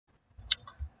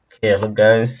Hello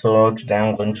guys, so today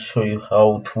I'm going to show you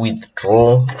how to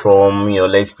withdraw from your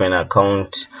Litecoin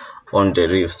account on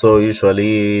DERIV. So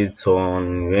usually it's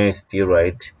on USD,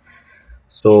 right?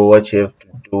 So what you have to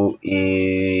do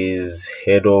is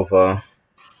head over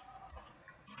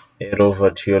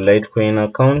to your Litecoin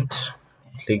account,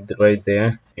 click right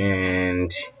there,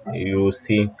 and you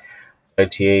see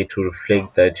right here to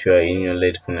reflect that you are in your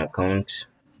Litecoin account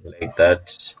like that,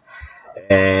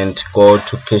 and go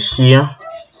to cashier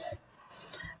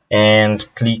and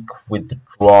click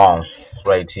withdraw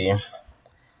right here.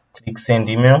 Click send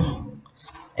email,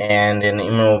 and an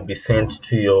email will be sent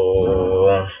to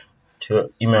your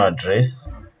email address.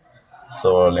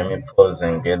 So let me pause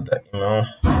and get the email.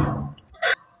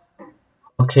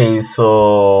 Okay,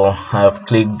 so I've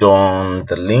clicked on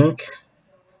the link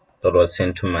that was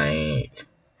sent to my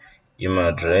email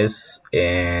address,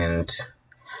 and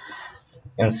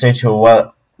insert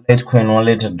your Litecoin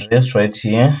wallet address right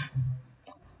here.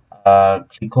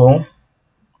 Click on.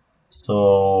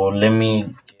 So let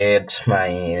me get my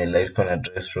Litecoin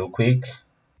address real quick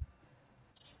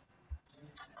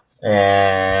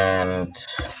and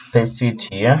paste it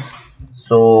here.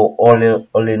 So all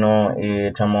in all,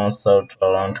 it amounts out to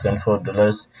around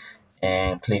 $24,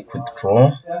 and click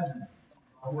withdraw.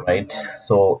 Right,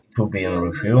 so it will be in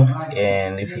review,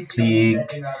 and if you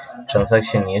click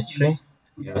transaction history,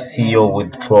 you'll see your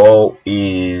withdrawal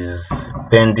is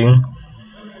pending,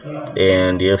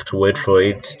 and you have to wait for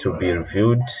it to be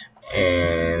reviewed,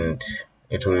 and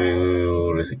it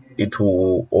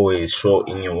will always show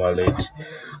in your wallet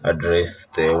address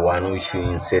the one which you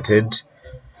inserted.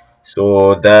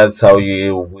 So that's how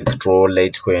you withdraw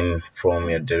Litecoin from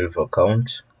your DERIV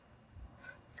account.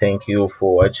 Thank you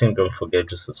for watching. Don't forget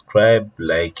to subscribe,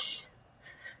 like,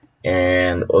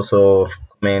 and also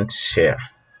comment, share.